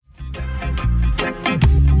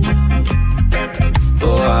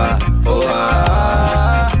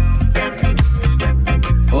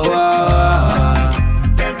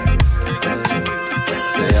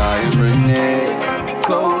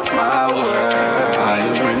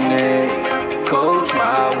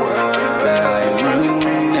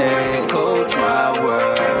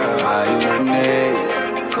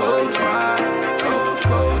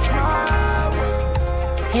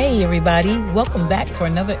everybody. Welcome back for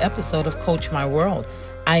another episode of Coach My World.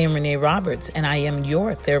 I am Renee Roberts, and I am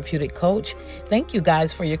your therapeutic coach. Thank you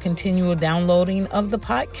guys for your continual downloading of the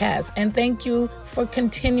podcast, and thank you for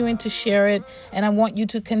continuing to share it. And I want you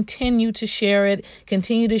to continue to share it.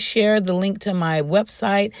 Continue to share the link to my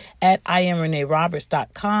website at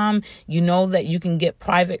IamReneeRoberts.com. You know that you can get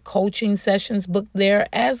private coaching sessions booked there,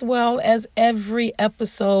 as well as every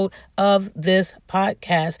episode of this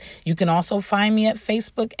podcast. You can also find me at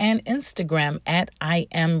Facebook and Instagram at I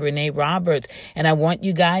Am Renee Roberts. And I want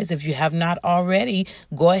you guys, if you have not already,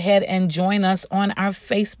 go ahead and join us on our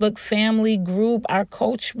Facebook family group, our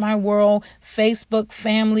Coach My World Facebook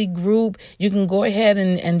family group. You can go ahead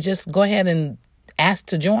and just go ahead and ask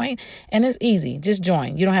to join. And it's easy. Just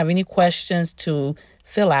join. You don't have any questions to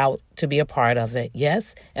fill out to be a part of it.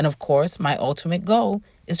 Yes. And of course, my ultimate goal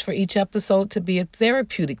is for each episode to be a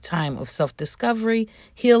therapeutic time of self-discovery,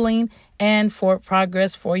 healing, and for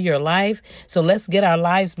progress for your life. So let's get our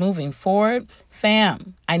lives moving forward.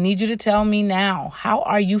 Fam, I need you to tell me now, how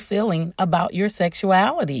are you feeling about your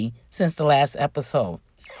sexuality since the last episode?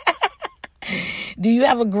 Do you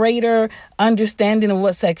have a greater understanding of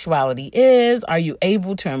what sexuality is? Are you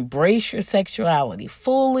able to embrace your sexuality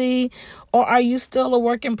fully? Or are you still a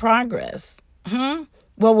work in progress?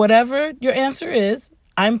 Well, whatever your answer is,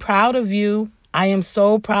 I'm proud of you. I am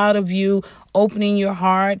so proud of you opening your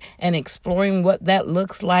heart and exploring what that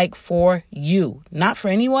looks like for you. Not for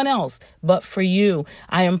anyone else, but for you.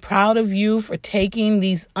 I am proud of you for taking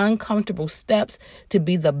these uncomfortable steps to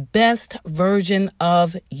be the best version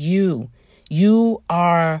of you. You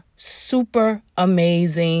are super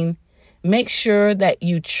amazing. Make sure that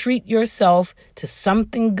you treat yourself to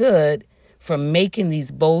something good for making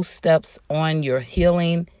these bold steps on your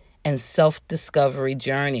healing and self-discovery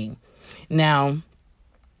journey. Now,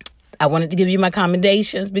 I wanted to give you my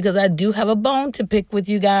commendations because I do have a bone to pick with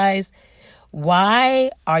you guys.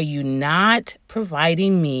 Why are you not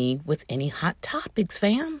providing me with any hot topics,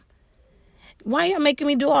 fam? Why are you making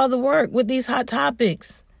me do all the work with these hot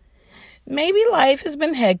topics? Maybe life has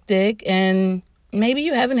been hectic and maybe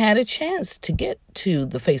you haven't had a chance to get to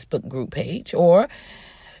the Facebook group page or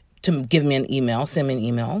to give me an email, send me an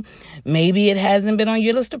email. Maybe it hasn't been on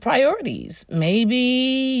your list of priorities. Maybe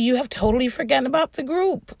you have totally forgotten about the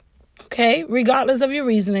group. Okay, regardless of your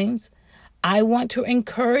reasonings, I want to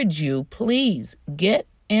encourage you, please get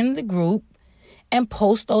in the group and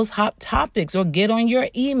post those hot topics or get on your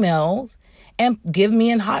emails and give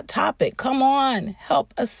me a hot topic. Come on,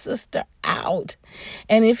 help a sister out.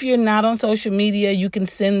 And if you're not on social media, you can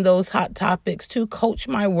send those hot topics to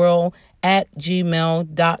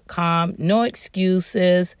coachmyworld@gmail.com. No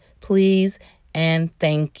excuses, please, and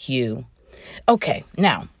thank you. Okay,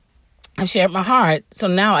 now I've shared my heart, so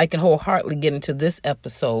now I can wholeheartedly get into this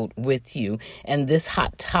episode with you and this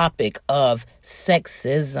hot topic of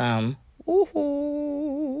sexism.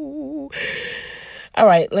 Woohoo! All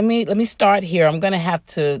right, let me start here.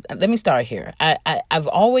 Let me start here. I've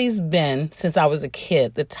always been, since I was a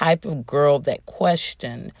kid, the type of girl that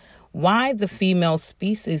questioned why the female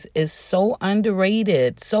species is so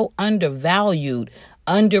underrated, so undervalued,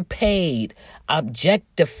 underpaid,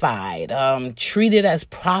 objectified, treated as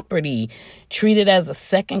property, treated as a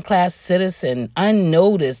second-class citizen,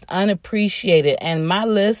 unnoticed, unappreciated, and my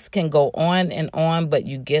list can go on, but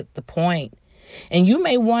you get the point. And you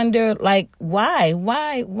may wonder, like, why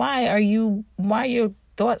are your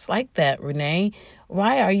thoughts like that, Renee?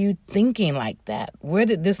 Why are you thinking like that? Where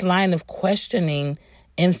did this line of questioning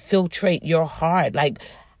infiltrate your heart? Like,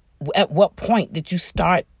 at what point did you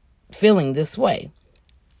start feeling this way?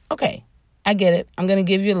 Okay, I get it. I'm going to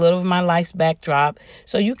give you a little of my life's backdrop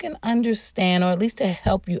so you can understand, or at least to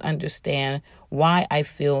help you understand why I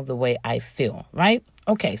feel the way I feel, right?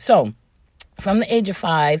 Okay, so from the age of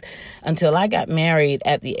 5 until I got married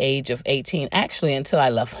at the age of 18, actually until I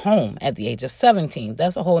left home at the age of 17.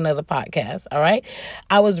 That's a whole nother podcast, all right?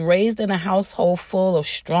 I was raised in a household full of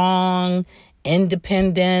strong,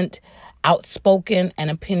 independent, outspoken,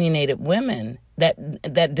 and opinionated women.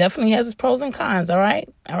 That definitely has its pros and cons, all right?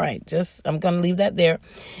 All right, I'm going to leave that there.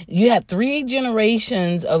 You had 3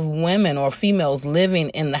 generations of women or females living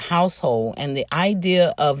in the household, and the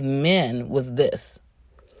idea of men was this.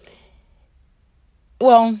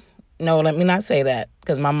 Well, no, let me not say that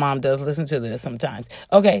because my mom does listen to this sometimes.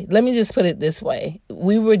 Okay, let me just put it this way.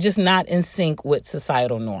 We were just not in sync with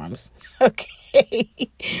societal norms. Okay.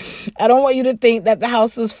 I don't want you to think that the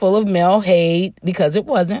house was full of male hate because it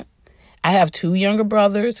wasn't. I have 2 younger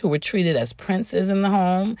brothers who were treated as princes in the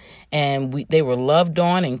home, and they were loved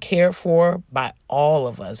on and cared for by all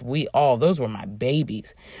of us. Those were my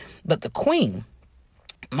babies. But the queen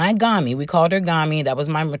my Gami, we called her Gami. That was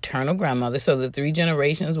my maternal grandmother. So the 3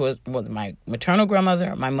 generations was my maternal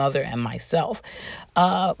grandmother, my mother, and myself.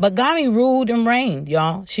 But Gami ruled and reigned,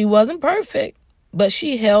 y'all. She wasn't perfect, but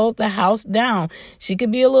she held the house down. She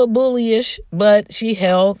could be a little bullyish, but she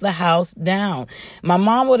held the house down. My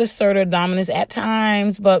mom would assert her dominance at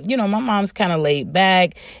times, but, my mom's kind of laid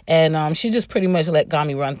back, and she just pretty much let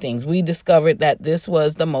Gami run things. We discovered that this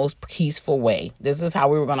was the most peaceful way. This is how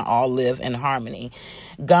we were going to all live in harmony.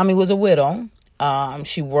 Gami was a widow.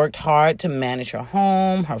 She worked hard to manage her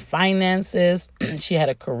home, her finances. She had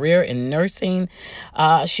a career in nursing.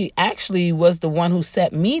 She actually was the one who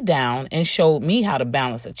set me down and showed me how to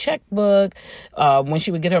balance a checkbook. When she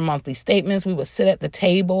would get her monthly statements, we would sit at the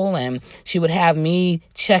table and she would have me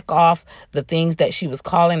check off the things that she was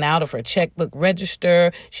calling out of her checkbook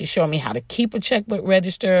register. She showed me how to keep a checkbook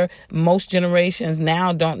register. Most generations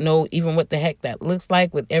now don't know even what the heck that looks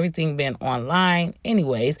like with everything being online.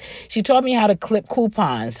 Anyways, she taught me how to clip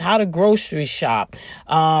coupons, how to grocery shop.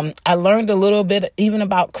 I learned a little bit even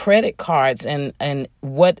about credit cards and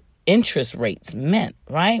what interest rates meant,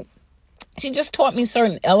 right? She just taught me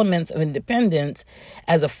certain elements of independence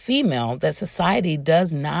as a female that society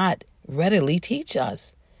does not readily teach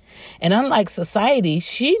us. And unlike society,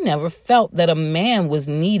 she never felt that a man was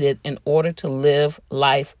needed in order to live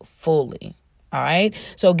life fully. All right.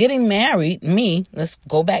 So getting married, let's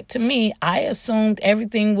go back to me. I assumed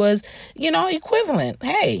everything was, equivalent.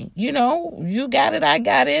 Hey, you got it. I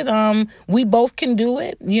got it. We both can do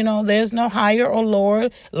it. There's no higher or lower,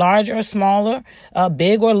 larger or smaller,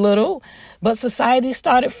 big or little. But society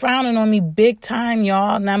started frowning on me big time,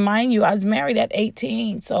 y'all. Now, mind you, I was married at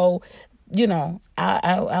 18. So,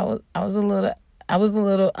 I was a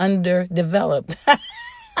little underdeveloped,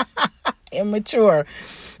 immature.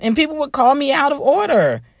 And people would call me out of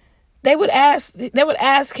order. They would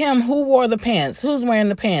ask him who wore the pants, who's wearing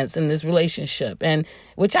the pants in this relationship. And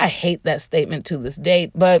which I hate that statement to this date.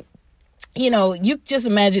 But, you just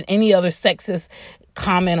imagine any other sexist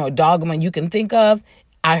comment or dogma you can think of.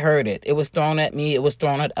 I heard it. It was thrown at me. It was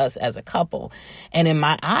thrown at us as a couple. And in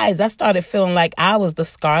my eyes, I started feeling like I was the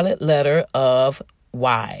scarlet letter of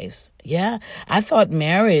wives. Yeah. I thought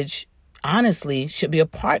marriage honestly should be a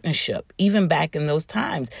partnership, even back in those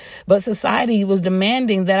times. But society was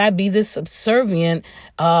demanding that I be this subservient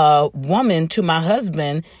woman to my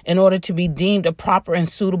husband in order to be deemed a proper and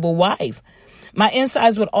suitable wife. My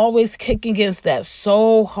insides would always kick against that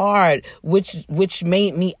so hard, which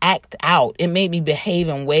made me act out. It made me behave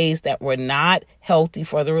in ways that were not healthy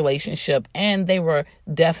for the relationship, and they were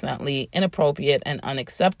definitely inappropriate and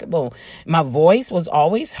unacceptable. My voice was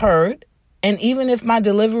always heard. And even if my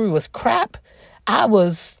delivery was crap, I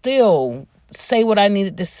was still say what I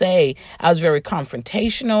needed to say. I was very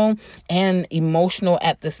confrontational and emotional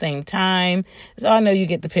at the same time. So I know you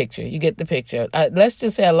get the picture. Let's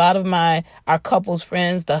just say a lot of our couple's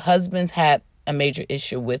friends, the husbands had a major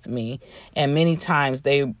issue with me. And many times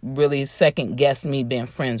they really second guessed me being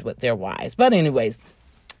friends with their wives. But anyways,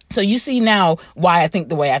 so you see now why I think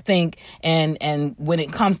the way I think, and when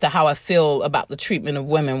it comes to how I feel about the treatment of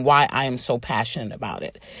women, why I am so passionate about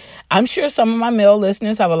it. I'm sure some of my male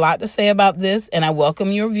listeners have a lot to say about this, and I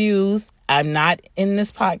welcome your views. I'm not in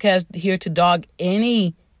this podcast here to dog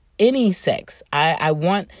any sex. I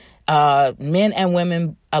want men and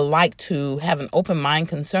women alike to have an open mind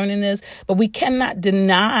concerning this, but we cannot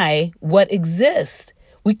deny what exists.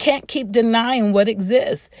 We can't keep denying what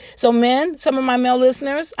exists. So men, some of my male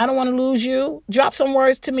listeners, I don't want to lose you. Drop some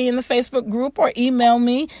words to me in the Facebook group or email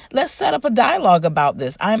me. Let's set up a dialogue about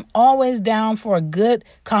this. I'm always down for a good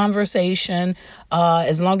conversation,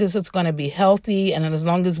 as long as it's going to be healthy and as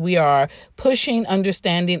long as we are pushing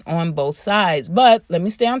understanding on both sides. But let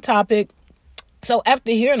me stay on topic. So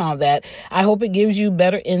after hearing all that, I hope it gives you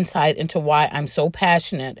better insight into why I'm so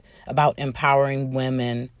passionate about empowering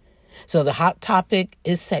women. So the hot topic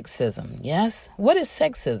is sexism. Yes? What is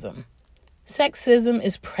sexism? Sexism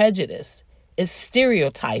is prejudice. It's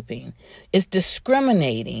stereotyping. It's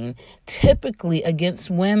discriminating, typically against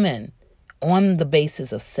women on the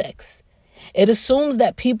basis of sex. It assumes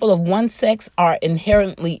that people of one sex are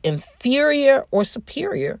inherently inferior or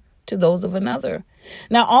superior to those of another.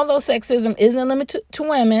 Now, although sexism isn't limited to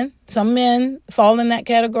women, some men fall in that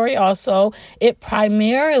category also, it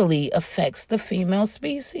primarily affects the female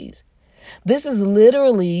species. This is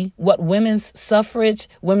literally what women's suffrage,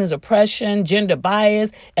 women's oppression, gender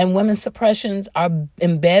bias, and women's suppressions are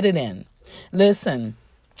embedded in. Listen,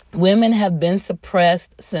 women have been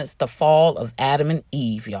suppressed since the fall of Adam and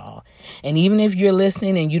Eve, y'all. And even if you're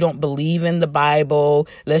listening and you don't believe in the Bible,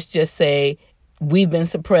 let's just say we've been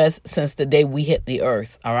suppressed since the day we hit the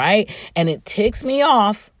earth. All right. And it ticks me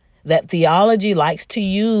off that theology likes to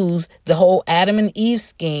use the whole Adam and Eve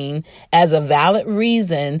scheme as a valid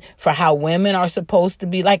reason for how women are supposed to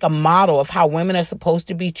be, like a model of how women are supposed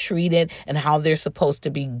to be treated and how they're supposed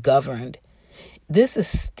to be governed. This is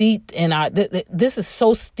steeped in this is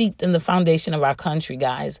so steeped in the foundation of our country,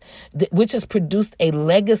 guys, which has produced a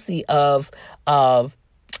legacy of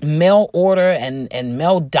male order and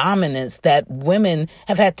male dominance that women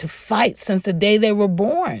have had to fight since the day they were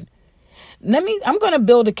born. I'm going to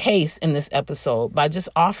build a case in this episode by just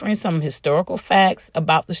offering some historical facts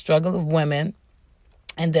about the struggle of women.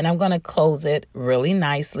 And then I'm going to close it really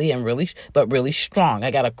nicely and really strong.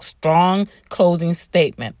 I got a strong closing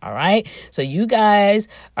statement. All right. So you guys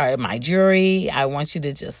are my jury. I want you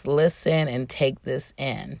to just listen and take this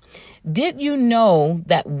in. Did you know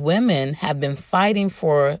that women have been fighting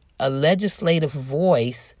for a legislative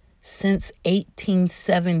voice since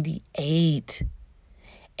 1878?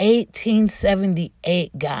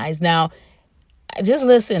 1878, guys. Now, just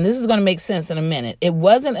listen. This is going to make sense in a minute. It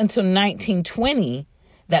wasn't until 1920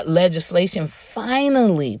 that legislation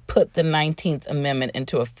finally put the 19th Amendment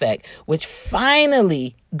into effect, which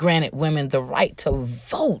finally granted women the right to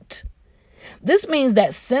vote. This means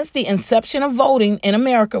that since the inception of voting in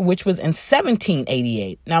America, which was in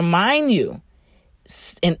 1788, now mind you,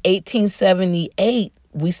 in 1878,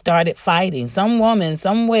 we started fighting. Some woman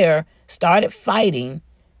somewhere started fighting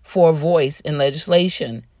for a voice in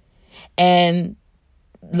legislation. And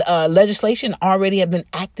legislation already had been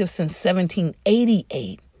active since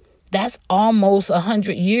 1788. That's almost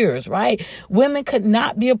 100 years, right? Women could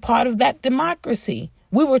not be a part of that democracy.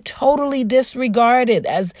 We were totally disregarded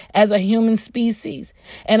as a human species.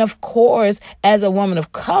 And of course, as a woman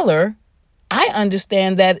of color, I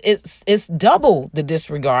understand that it's double the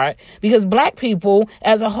disregard, because Black people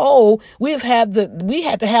as a whole, we had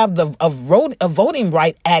to have a Voting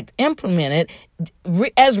Right Act implemented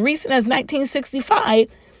as recent as 1965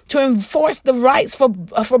 to enforce the rights for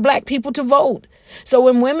Black people to vote. So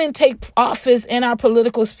when women take office in our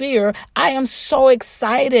political sphere, I am so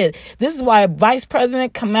excited. This is why Vice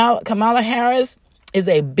President Kamala Harris is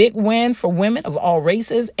a big win for women of all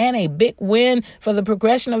races and a big win for the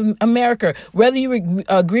progression of America. Whether you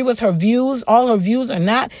agree with her views, all her views or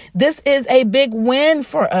not, this is a big win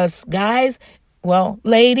for us, guys. Well,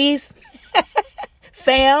 ladies,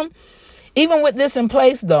 fam, even with this in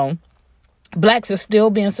place, though, Blacks are still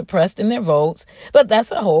being suppressed in their votes, but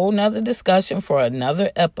that's a whole nother discussion for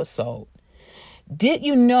another episode. Did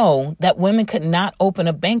you know that women could not open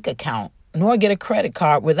a bank account nor get a credit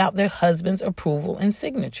card without their husband's approval and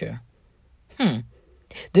signature?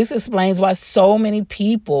 This explains why so many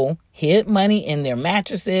people hid money in their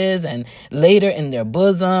mattresses and later in their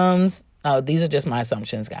bosoms. These are just my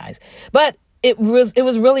assumptions, guys. But it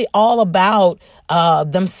was really all about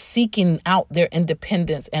them seeking out their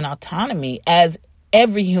independence and autonomy, as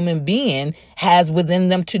every human being has within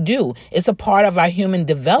them to do. It's a part of our human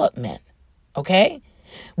development, okay?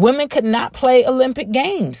 Women could not play Olympic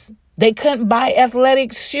Games. They couldn't buy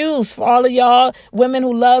athletic shoes. For all of y'all women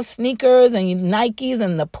who love sneakers and Nikes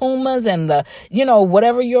and the Pumas and the,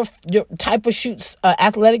 whatever your type of shoes,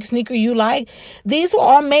 athletic sneaker you like, these were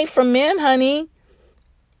all made for men, honey.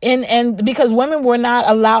 And because women were not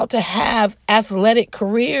allowed to have athletic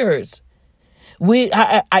careers.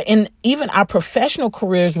 And even our professional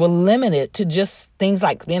careers were limited to just things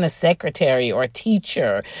like being a secretary or a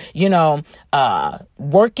teacher,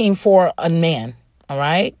 working for a man. All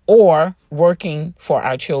right. Or working for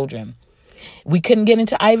our children. We couldn't get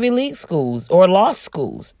into Ivy League schools or law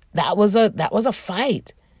schools. That was a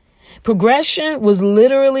fight. Progression was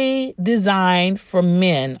literally designed for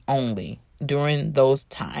men only during those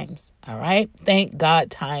times. All right. Thank God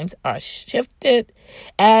times are shifted.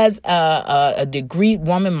 As a degreed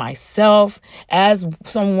woman myself, as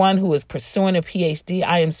someone who is pursuing a PhD,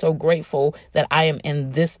 I am so grateful that I am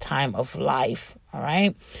in this time of life. All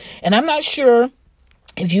right. And I'm not sure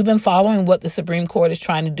if you've been following what the Supreme Court is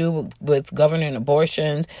trying to do with governing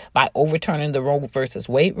abortions by overturning the Roe versus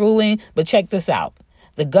Wade ruling, but check this out.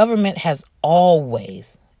 The government has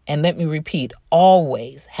always, and let me repeat,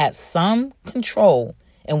 always had some control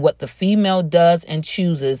in what the female does and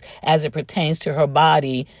chooses as it pertains to her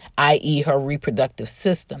body, i.e. her reproductive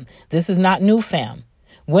system. This is not new, fam.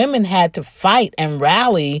 Women had to fight and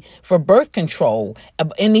rally for birth control.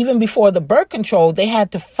 And even before the birth control, they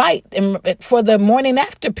had to fight for the morning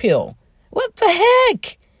after pill. What the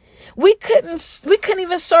heck? We couldn't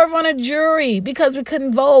even serve on a jury because we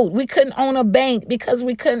couldn't vote. We couldn't own a bank because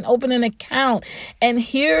we couldn't open an account. And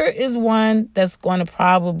here is one that's going to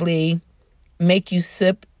probably make you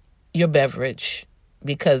sip your beverage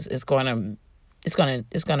because it's gonna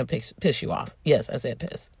piss you off. Yes, I said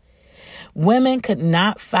piss. Women could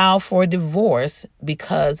not file for divorce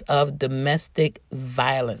because of domestic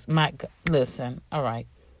violence. My God, listen, all right.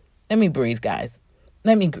 Let me breathe, guys.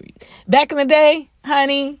 Let me breathe. Back in the day,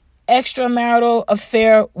 honey, extramarital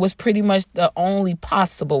affair was pretty much the only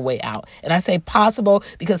possible way out. And I say possible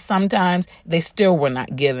because sometimes they still were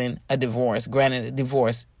not given a divorce, granted a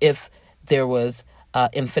divorce, if there was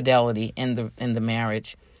infidelity in the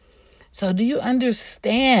marriage. So do you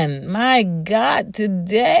understand? My God,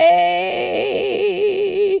 today,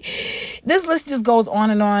 this list just goes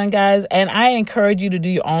on, guys. And I encourage you to do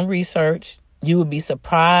your own research. You would be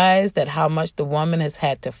surprised at how much the woman has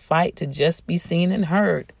had to fight to just be seen and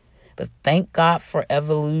heard. But thank God for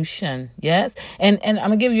evolution. Yes. And I'm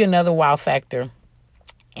going to give you another wow factor.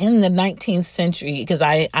 In the 19th century, because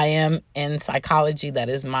I am in psychology, that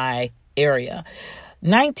is my area.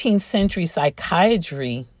 19th century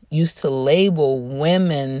psychiatry used to label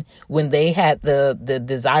women when they had the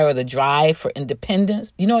desire or the drive for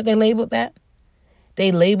independence. You know what they labeled that?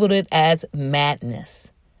 They labeled it as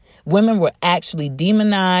madness. Women were actually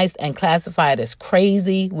demonized and classified as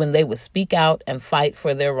crazy when they would speak out and fight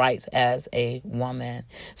for their rights as a woman.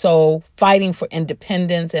 So fighting for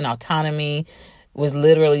independence and autonomy was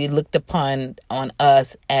literally looked upon on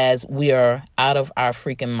us as we are out of our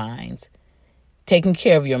freaking minds. Taking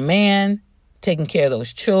care of your man, taking care of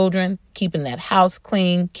those children, keeping that house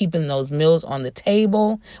clean, keeping those meals on the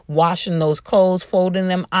table, washing those clothes, folding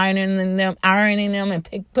them, ironing them, and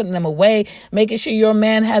putting them away, making sure your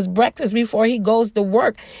man has breakfast before he goes to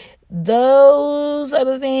work. Those are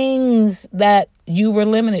the things that you were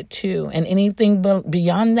limited to. And anything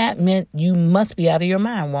beyond that meant you must be out of your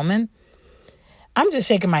mind, woman. I'm just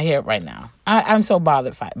shaking my head right now. I'm so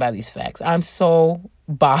bothered by these facts. I'm so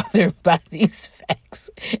bothered by these facts.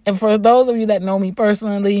 And for those of you that know me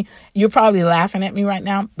personally, you're probably laughing at me right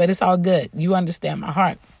now, but it's all good. You understand my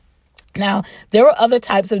heart. Now, there are other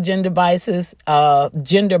types of gender bias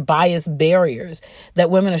barriers that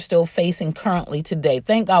women are still facing currently today.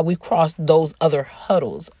 Thank God we've crossed those other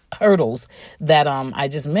hurdles that I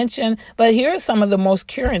just mentioned. But here are some of the most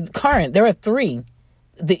current. There are 3.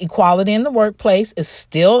 The equality in the workplace is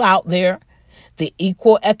still out there. The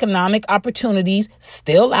equal economic opportunities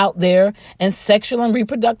still out there, and sexual and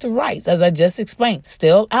reproductive rights, as I just explained,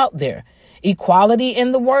 still out there. Equality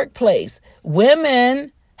in the workplace.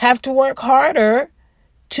 Women have to work harder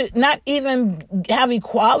to not even have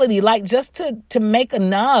equality, like just to make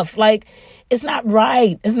enough. Like, it's not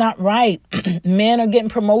right. It's not right. Men are getting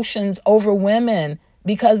promotions over women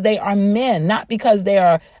because they are men, not because they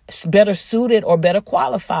are better suited or better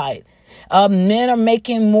qualified. Men are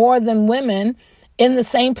making more than women in the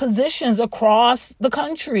same positions across the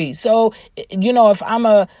country. So, if I'm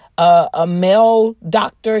a male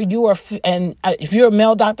doctor, if you're a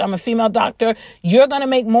male doctor, I'm a female doctor, you're going to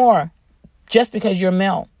make more just because you're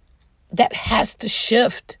male. That has to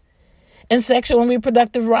shift. And sexual and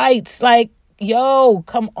reproductive rights,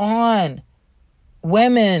 come on.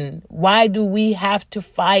 Women, why do we have to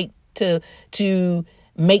fight to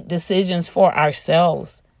make decisions for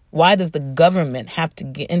ourselves? Why does the government have to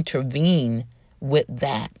intervene with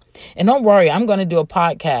that? And don't worry, I'm going to do a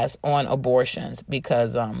podcast on abortions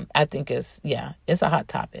because I think it's a hot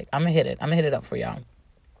topic. I'm going to hit it up for y'all.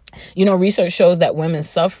 Research shows that women's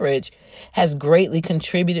suffrage has greatly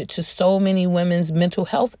contributed to so many women's mental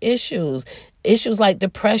health issues like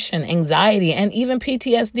depression, anxiety, and even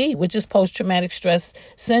PTSD, which is post-traumatic stress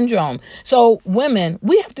syndrome. So women,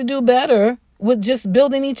 we have to do better with just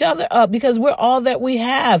building each other up because we're all that we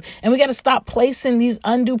have. And we got to stop placing these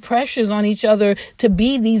undue pressures on each other to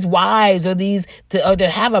be these wives or to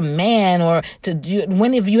have a man or to do,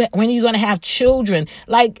 when are you going to have children?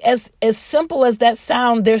 Like as simple as that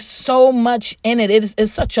sound, there's so much in it.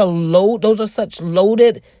 It's such a load. Those are such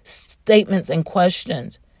loaded statements and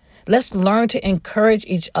questions. Let's learn to encourage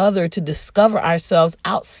each other to discover ourselves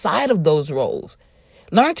outside of those roles.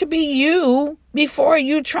 Learn to be you before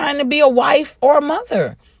you trying to be a wife or a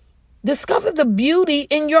mother. Discover the beauty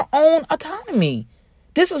in your own autonomy.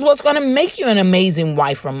 This is what's going to make you an amazing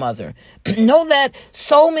wife or mother. Know that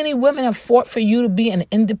so many women have fought for you to be an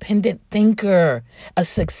independent thinker, a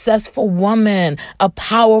successful woman, a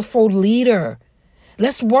powerful leader.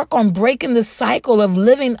 Let's work on breaking the cycle of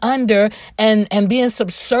living under and being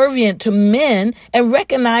subservient to men and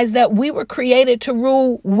recognize that we were created to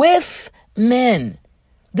rule with men.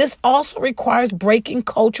 This also requires breaking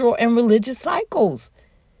cultural and religious cycles.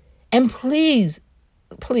 And please,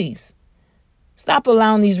 stop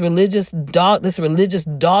allowing this religious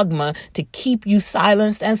dogma to keep you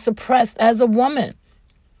silenced and suppressed as a woman.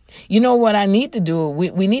 You know what I need to do?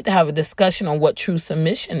 We need to have a discussion on what true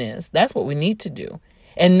submission is. That's what we need to do.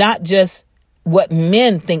 And not just what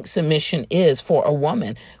men think submission is for a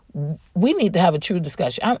woman. We need to have a true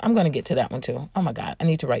discussion. I'm going to get to that one too. Oh my God, I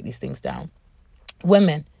need to write these things down.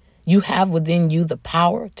 Women, you have within you the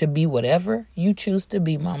power to be whatever you choose to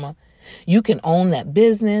be, mama. You can own that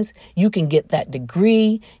business. You can get that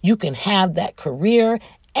degree. You can have that career.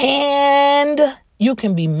 And you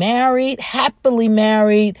can be married, happily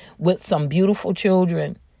married with some beautiful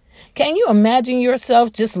children. Can you imagine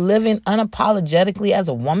yourself just living unapologetically as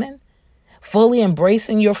a woman? Fully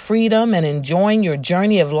embracing your freedom and enjoying your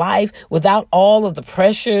journey of life without all of the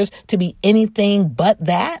pressures to be anything but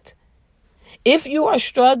that? If you are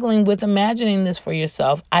struggling with imagining this for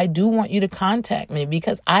yourself, I do want you to contact me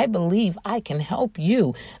because I believe I can help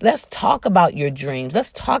you. Let's talk about your dreams.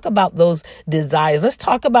 Let's talk about those desires. Let's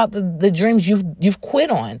talk about the dreams you've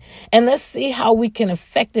quit on. And let's see how we can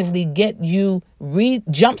effectively get you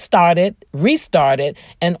jump-started, restarted,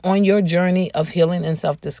 and on your journey of healing and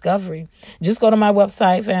self-discovery. Just go to my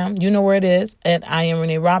website, fam. You know where it is, at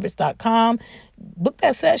IamReneeRoberts.com. Book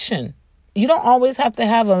that session. You don't always have to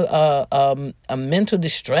have a mental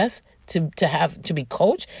distress to be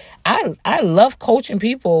coached. I love coaching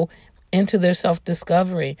people into their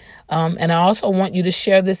self-discovery. And I also want you to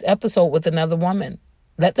share this episode with another woman.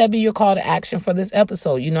 Let that be your call to action for this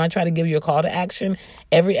episode. You know, I try to give you a call to action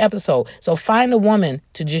every episode. So find a woman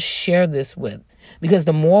to just share this with. Because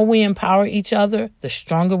the more we empower each other, the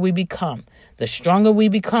stronger we become. The stronger we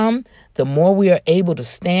become, the more we are able to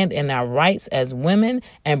stand in our rights as women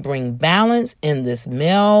and bring balance in this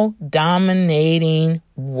male-dominating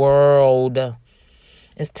world.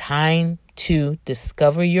 It's time to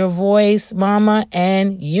discover your voice, mama,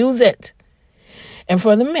 and use it. And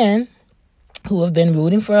for the men who have been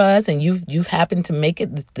rooting for us and you've happened to make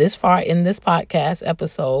it this far in this podcast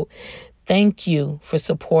episode, thank you for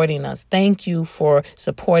supporting us. Thank you for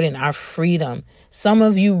supporting our freedom. Some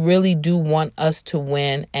of you really do want us to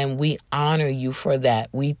win, and we honor you for that.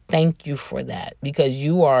 We thank you for that because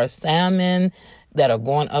you are salmon that are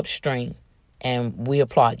going upstream, and we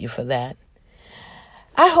applaud you for that.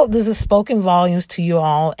 I hope this has spoken volumes to you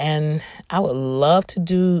all, and I would love to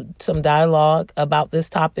do some dialogue about this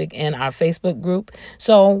topic in our Facebook group.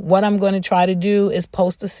 So what I'm going to try to do is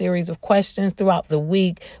post a series of questions throughout the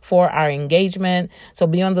week for our engagement. So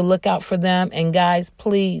be on the lookout for them. And guys,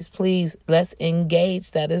 please, let's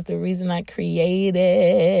engage. That is the reason I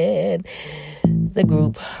created the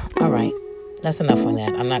group. All right. That's enough on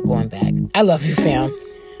that. I'm not going back. I love you, fam.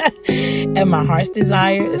 And my heart's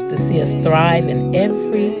desire is to see us thrive in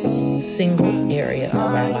every single area of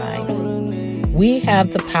our lives. We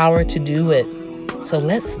have the power to do it. So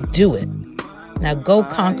let's do it. Now go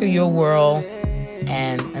conquer your world.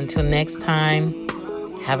 And until next time,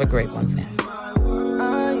 have a great one, fam.